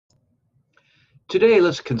Today,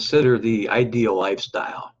 let's consider the ideal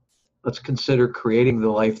lifestyle. Let's consider creating the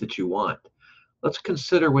life that you want. Let's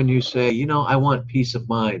consider when you say, I want peace of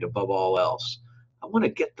mind above all else. I want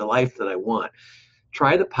to get the life that I want.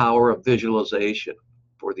 Try the power of visualization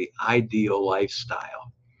for the ideal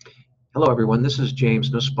lifestyle. Hello, everyone. This is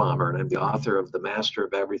James Nussbaumer, and I'm the author of The Master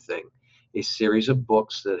of Everything, a series of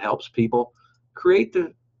books that helps people create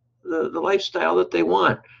the lifestyle that they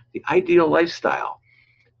want, the ideal lifestyle,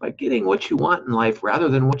 by getting what you want in life rather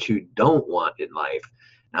than what you don't want in life.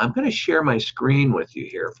 Now, I'm going to share my screen with you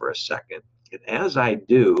here for a second. And as I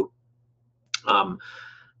do, I'm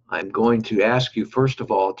going to ask you, first of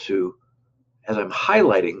all, as I'm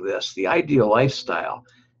highlighting this, the ideal lifestyle,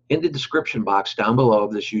 in the description box down below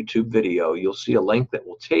of this YouTube video, you'll see a link that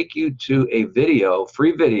will take you to a video,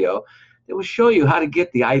 free video, that will show you how to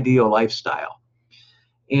get the ideal lifestyle.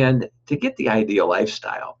 And to get the ideal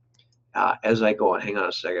lifestyle, as I go on, hang on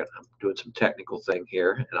a second, I'm doing some technical thing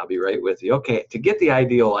here, and I'll be right with you. Okay, to get the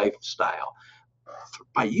ideal lifestyle,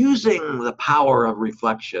 by using the power of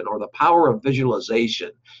reflection or the power of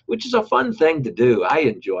visualization, which is a fun thing to do. I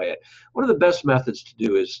enjoy it. One of the best methods to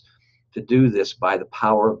do is to do this by the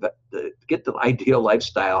power of get the ideal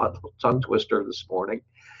lifestyle, a tongue twister this morning,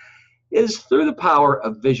 is through the power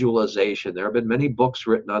of visualization. There have been many books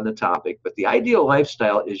written on the topic, but the ideal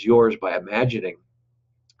lifestyle is yours by imagining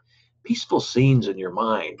peaceful scenes in your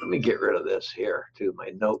mind. Let me get rid of this here to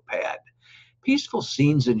my notepad. Peaceful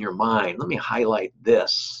scenes in your mind. Let me highlight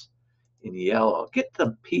this in yellow. Get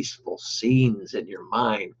the peaceful scenes in your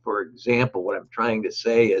mind. For example, what I'm trying to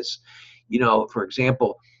say is, for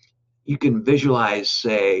example, you can visualize,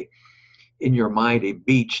 say, in your mind, a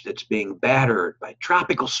beach that's being battered by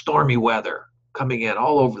tropical stormy weather coming in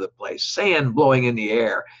all over the place, sand blowing in the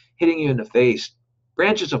air, hitting you in the face.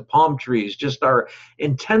 Branches of palm trees just are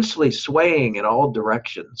intensely swaying in all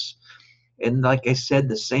directions. And like I said,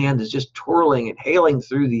 the sand is just twirling and hailing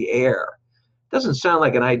through the air. Doesn't sound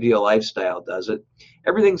like an ideal lifestyle, does it?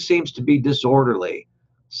 Everything seems to be disorderly,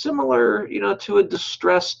 similar, to a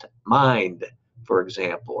distressed mind, for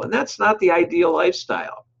example. And that's not the ideal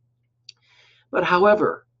lifestyle. But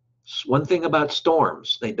however, one thing about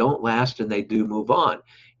storms, they don't last and they do move on.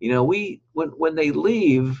 When they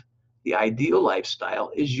leave, the ideal lifestyle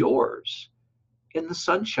is yours. In the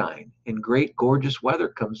sunshine, and great gorgeous weather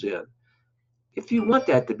comes in. If you want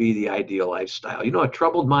that to be the ideal lifestyle, a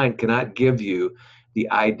troubled mind cannot give you the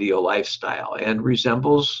ideal lifestyle and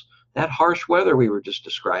resembles that harsh weather we were just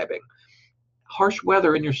describing. Harsh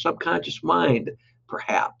weather in your subconscious mind,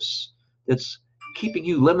 perhaps, that's keeping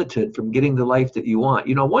you limited from getting the life that you want.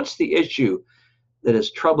 Once the issue that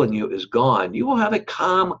is troubling you is gone, you will have a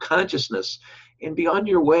calm consciousness and be on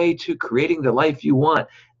your way to creating the life you want.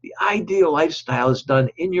 The ideal lifestyle is done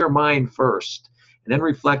in your mind first, and then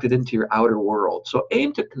reflected into your outer world. So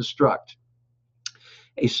aim to construct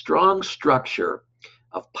a strong structure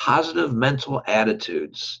of positive mental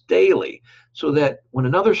attitudes daily so that when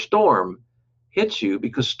another storm hits you,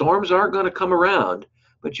 because storms are going to come around,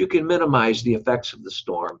 but you can minimize the effects of the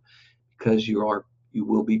storm because you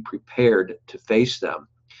will be prepared to face them.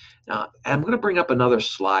 Now, I'm going to bring up another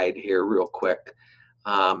slide here real quick.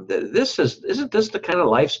 Isn't this the kind of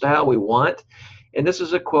lifestyle we want? And this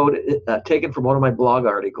is a quote taken from one of my blog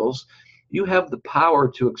articles. You have the power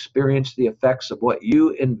to experience the effects of what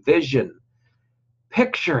you envision.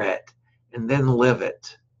 Picture it and then live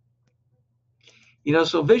it.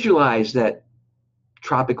 So visualize that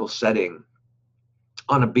tropical setting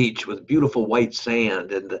on a beach with beautiful white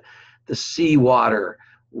sand and the sea water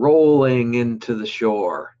rolling into the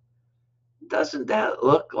shore. Doesn't that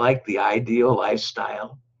look like the ideal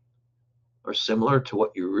lifestyle? Or similar to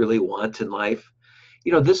what you really want in life?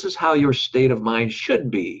 This is how your state of mind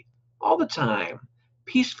should be all the time,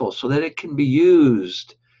 peaceful, so that it can be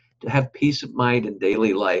used to have peace of mind in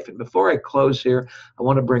daily life. And before I close here, I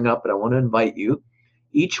want to bring up and I want to invite you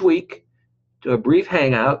each week to a brief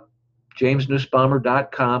hangout,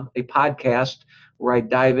 jamesnussbaumer.com, a podcast where I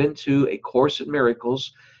dive into A Course in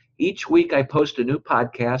Miracles. Each week I post a new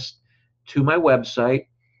podcast to my website,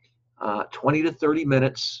 20 to 30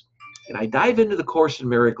 minutes. And I dive into the Course in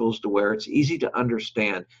Miracles to where it's easy to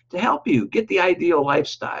understand, to help you get the ideal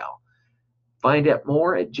lifestyle. Find out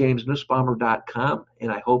more at jamesnussbaumer.com,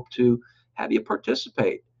 and I hope to have you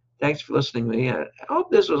participate. Thanks for listening to me. I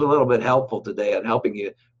hope this was a little bit helpful today on helping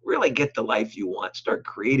you really get the life you want. Start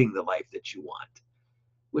creating the life that you want.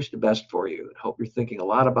 Wish the best for you, and hope you're thinking a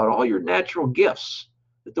lot about all your natural gifts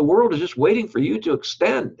that the world is just waiting for you to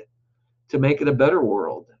extend to make it a better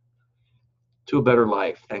world, to a better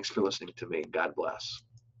life. Thanks for listening to me. God bless.